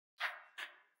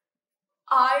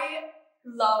I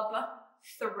love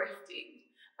thrifting,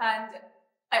 and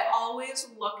I always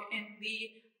look in the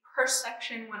purse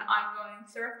section when I'm going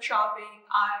thrift shopping.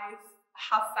 I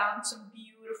have found some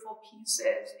beautiful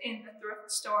pieces in the thrift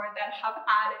store that have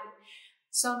added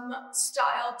some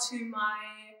style to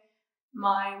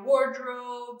my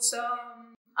wardrobe,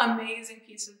 some amazing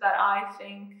pieces that I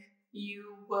think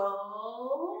you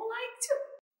will like too.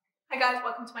 Hi guys,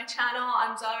 welcome to my channel.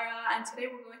 I'm Zara, and today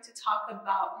we're going to talk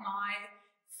about my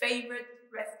favorite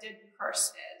thrifted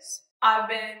purses. I've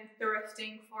been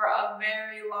thrifting for a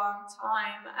very long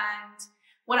time, and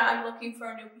when I'm looking for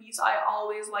a new piece, I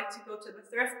always like to go to the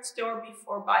thrift store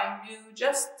before buying new,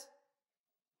 just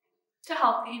to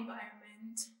help the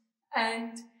environment.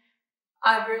 And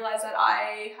I've realized that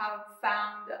I have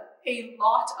found a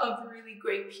lot of really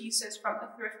great pieces from the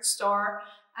thrift store,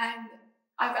 and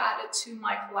I've added to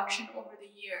my collection over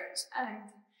the years.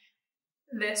 And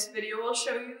this video will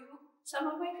show you some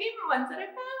of my favorite ones that I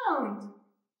found.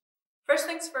 First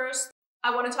things first,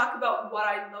 I want to talk about what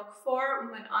I look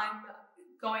for when I'm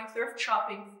going thrift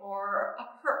shopping for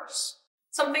a purse.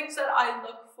 Some things that I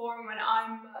look for when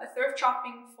I'm thrift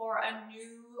shopping for a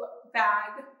new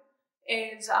bag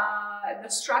is the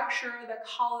structure, the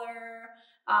color,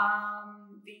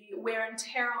 the wear and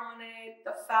tear on it,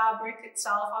 the fabric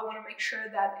itself. I want to make sure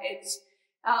that it's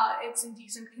in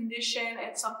decent condition.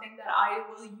 It's something that I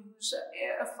will use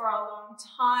for a long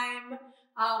time.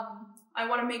 I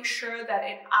want to make sure that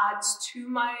it adds to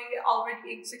my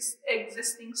already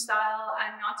existing style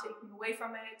and not taking away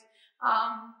from it.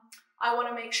 I want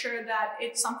to make sure that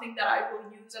it's something that I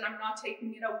will use and I'm not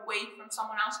taking it away from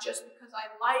someone else just because I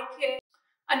like it.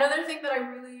 Another thing that I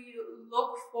really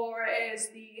look for is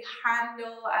the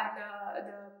handle and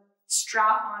the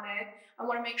strap on it. I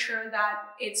want to make sure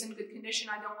that it's in good condition.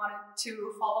 I don't want it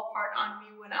to fall apart on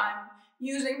me when I'm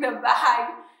using the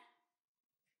bag,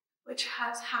 which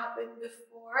has happened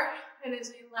before. It is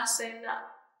a lesson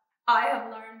I have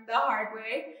learned the hard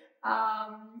way.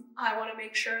 I want to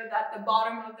make sure that the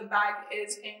bottom of the bag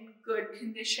is in good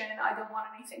condition. I don't want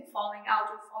anything falling out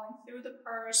or falling through the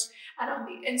purse. And on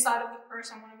the inside of the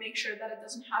purse, I want to make sure that it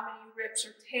doesn't have any rips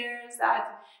or tears,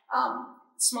 that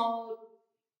small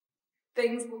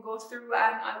things will go through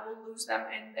and I will lose them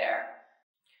in there.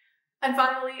 And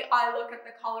finally, I look at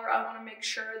the color. I want to make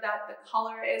sure that the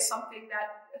color is something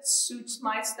that suits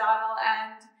my style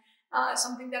and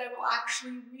something that I will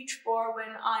actually reach for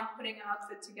when I'm putting an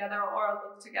outfit together or a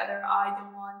look together. I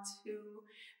don't want to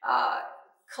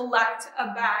collect a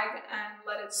bag and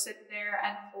let it sit there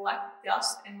and collect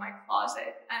dust in my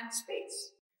closet and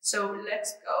space. So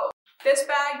let's go. This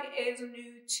bag is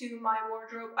new to my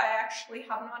wardrobe. I actually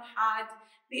have not had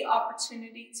the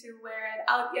opportunity to wear it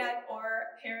out yet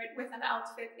or pair it with an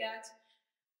outfit yet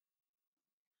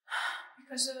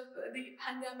because of the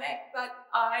pandemic, but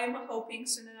I'm hoping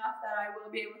soon enough that I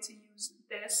will be able to use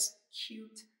this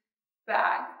cute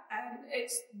bag. And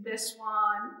it's this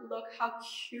one. Look how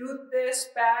cute this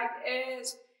bag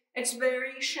is. It's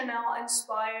very Chanel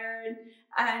inspired,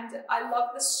 and I love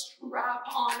the strap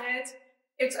on it.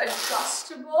 It's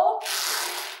adjustable.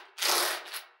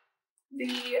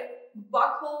 The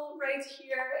buckle right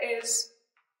here is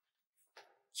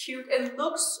cute. It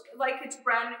looks like it's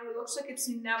brand new. It looks like it's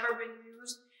never been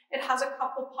used. It has a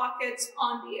couple pockets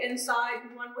on the inside,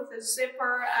 one with a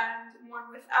zipper and one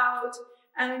without.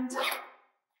 And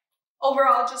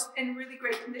overall, just in really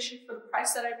great condition for the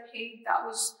price that I paid. That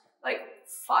was like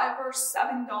 $5 or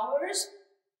 $7.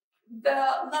 The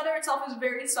leather itself is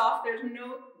very soft. There's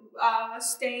no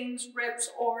stains,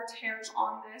 rips, or tears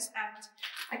on this, and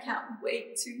I can't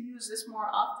wait to use this more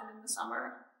often in the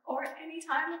summer or any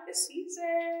time of the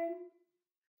season.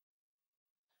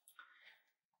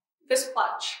 This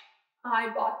clutch. I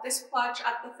bought this clutch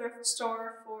at the thrift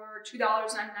store for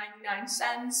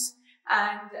 $2.99,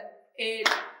 and it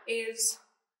is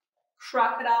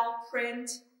crocodile print.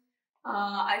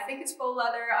 I think it's faux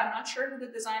leather. I'm not sure who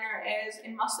the designer is.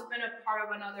 It must have been a part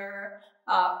of another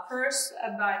purse,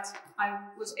 but I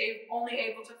was only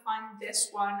able to find this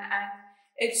one, and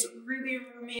it's really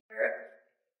roomy.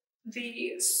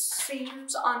 The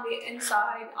seams on the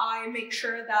inside, I make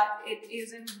sure that it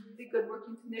is in really good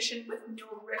working condition with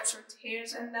no rips or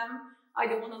tears in them. I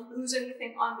don't want to lose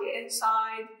anything on the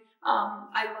inside.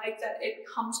 I like that it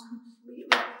comes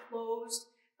completely closed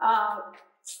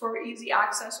for easy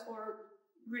access, or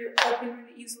open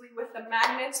really easily with the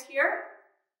magnets here.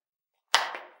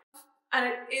 And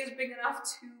it is big enough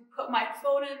to put my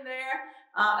phone in there,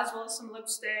 as well as some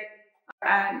lipstick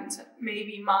and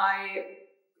maybe my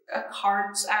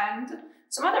cards and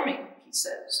some other makeup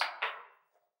pieces.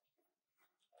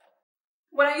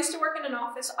 When I used to work in an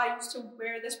office, I used to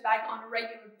wear this bag on a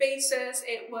regular basis.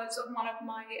 It was one of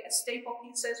my staple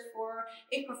pieces for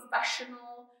a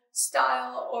professional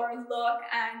style or look,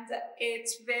 and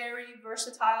it's very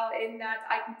versatile in that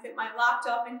I can fit my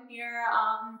laptop in here,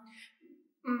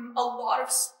 a lot of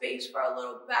space for a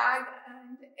little bag,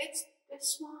 and it's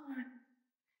this one.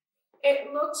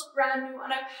 It looks brand new,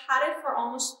 and I've had it for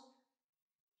almost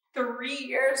 3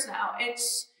 years now.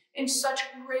 It's in such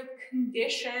great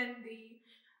condition.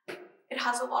 It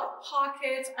has a lot of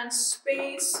pockets and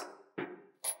space.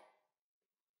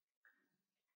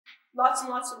 Lots and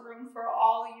lots of room for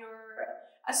all your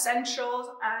essentials,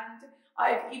 and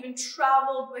I've even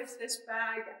traveled with this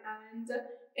bag, and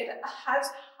it has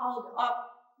held up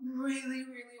really,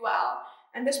 really well.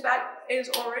 And this bag is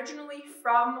originally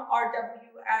from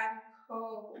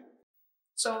RW&Co.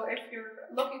 So if you're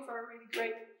looking for a really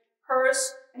great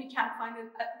purse and you can't find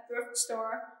it at the thrift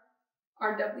store,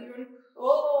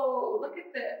 RW&Co. Look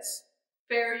at this.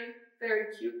 Very,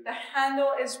 very cute. The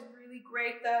handle is really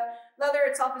great. The leather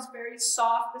itself is very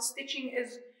soft. The stitching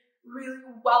is really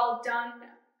well done,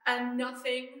 and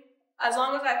nothing, as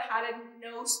long as I've had it,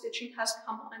 no stitching has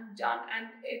come undone, and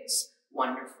it's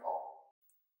wonderful.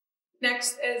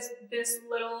 Next is this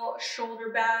little shoulder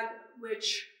bag,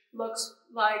 which looks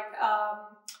like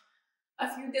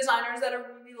a few designers that I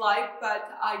really like,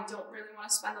 but I don't really want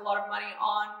to spend a lot of money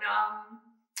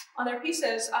on their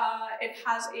pieces. It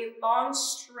has a long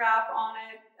strap on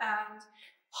it and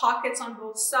pockets on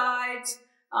both sides.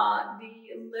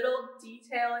 The little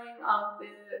detailing of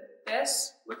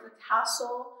this with the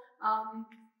tassel,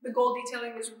 the gold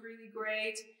detailing is really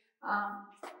great.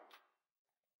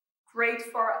 Great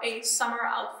for a summer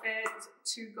outfit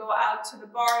to go out to the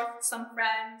bar with some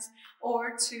friends,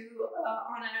 or to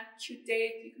on a cute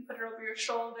date. You can put it over your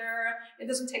shoulder. It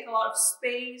doesn't take a lot of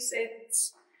space.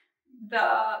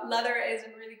 The leather is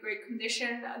in really great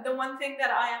condition. The one thing that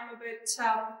I am a bit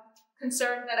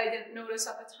concerned that I didn't notice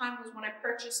at the time was when I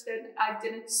purchased it, I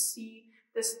didn't see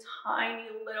this tiny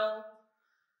little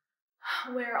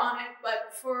wear on it,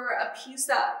 but for a piece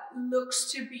that looks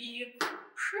to be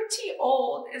pretty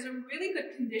old, is in really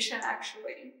good condition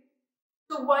actually.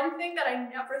 The one thing that I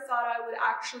never thought I would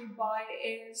actually buy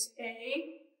is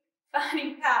a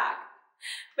fanny pack.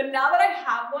 But now that I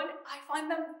have one, I find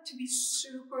them to be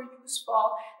super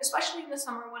useful, especially in the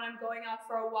summer when I'm going out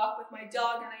for a walk with my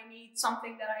dog and I need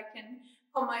something that I can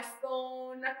put my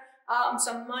phone,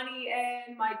 some money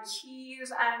in, my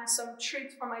keys, and some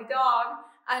treats for my dog.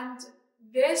 And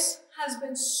this has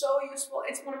been so useful.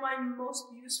 It's one of my most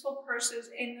useful purses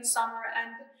in the summer,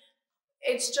 and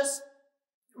it's just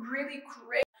really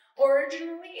great.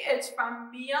 Originally, it's from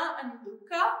Mia and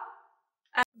Luca.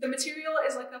 And the material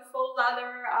is like a faux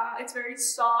leather. It's very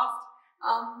soft.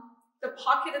 The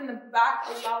pocket in the back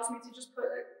allows me to just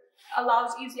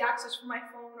allows easy access for my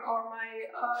phone or my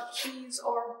keys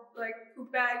or like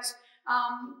poop bags.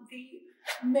 The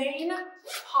main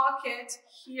pocket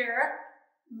here,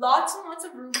 lots and lots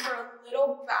of room for a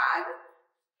little bag.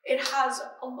 It has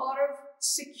a lot of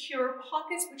secure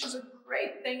pockets, which is a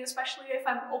great thing, especially if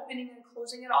I'm opening and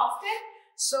closing it often.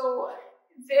 So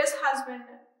this has been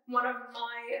one of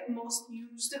my most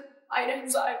used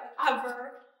items I've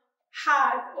ever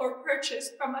had or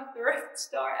purchased from a thrift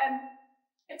store, and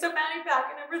it's a fanny pack.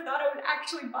 I never thought I would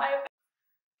actually buy it.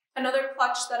 Another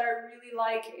clutch that I really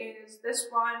like is this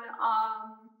one.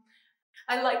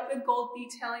 I like the gold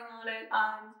detailing on it,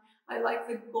 and I like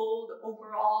the gold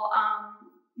overall.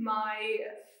 My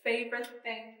favorite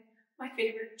thing, my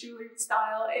favorite jewelry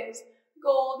style is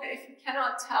gold. If you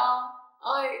cannot tell,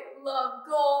 I love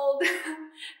gold.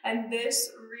 And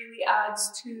this really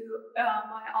adds to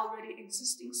my already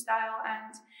existing style,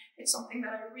 and it's something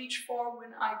that I reach for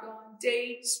when I go on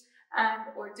dates and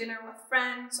or dinner with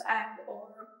friends, and or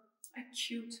a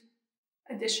cute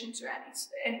addition to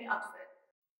any outfit.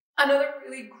 Another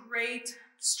really great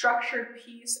structured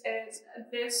piece is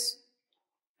this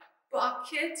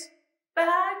bucket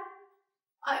bag.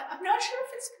 I'm not sure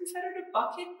if it's considered a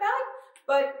bucket bag,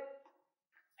 but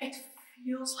it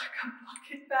feels like a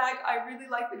bucket bag. I really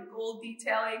like the gold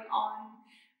detailing on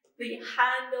the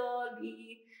handle,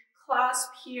 the clasp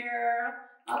here.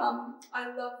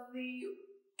 I love the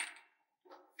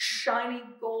shiny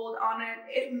gold on it.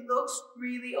 It looks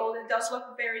really old. It does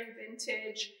look very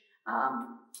vintage.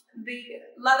 The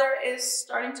leather is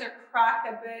starting to crack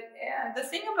a bit. And the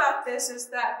thing about this is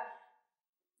that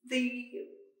the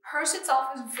purse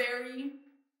itself is very,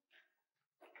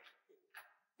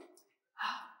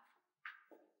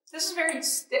 this is very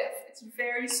stiff. It's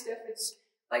very stiff. It's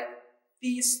like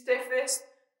the stiffest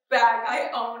bag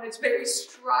I own. It's very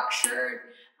structured.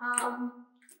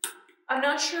 I'm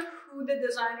not sure who the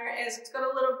designer is. It's got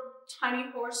a little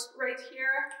tiny horse right here.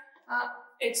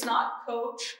 It's not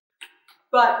Coach,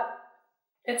 but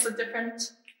it's a different.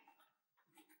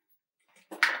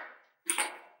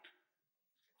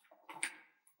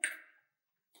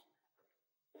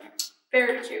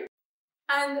 Very cute.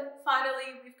 And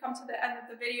finally, we've come to the end of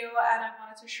the video, and I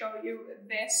wanted to show you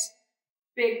this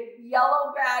big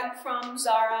yellow bag from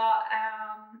Zara.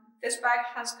 This bag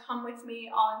has come with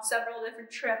me on several different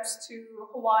trips to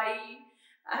Hawaii,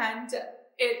 and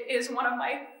it is one of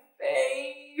my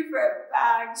favorite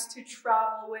bags to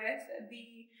travel with.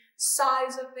 The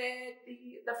size of it,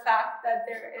 the fact that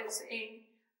there is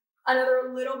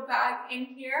another little bag in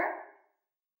here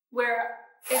where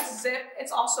it's zipped.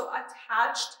 It's also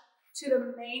attached to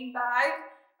the main bag.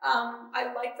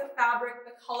 I like the fabric,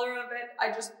 the color of it.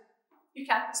 You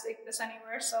can't mistake this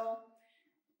anywhere. So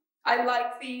I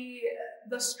like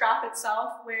the strap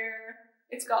itself, where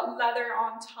it's got leather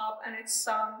on top and it's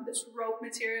this rope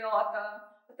material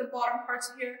at the bottom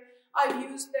parts here. I've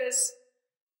used this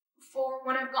for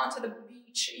when I've gone to the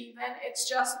beach even. It's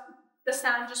just, the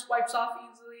sand just wipes off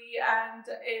easily, and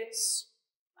it's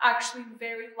actually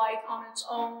very light on its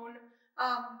own.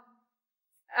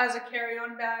 As a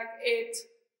carry-on bag,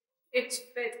 it's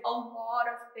fit a lot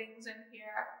of things in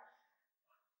here.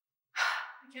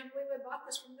 I can't believe I bought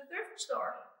this from the thrift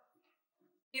store.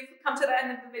 You've come to the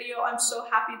end of the video. I'm so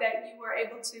happy that you were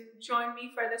able to join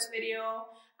me for this video.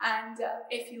 And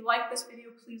if you like this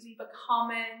video, please leave a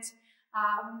comment,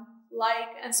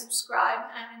 like and subscribe,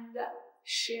 and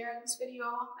share this video.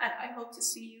 And I hope to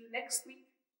see you next week.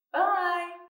 Bye!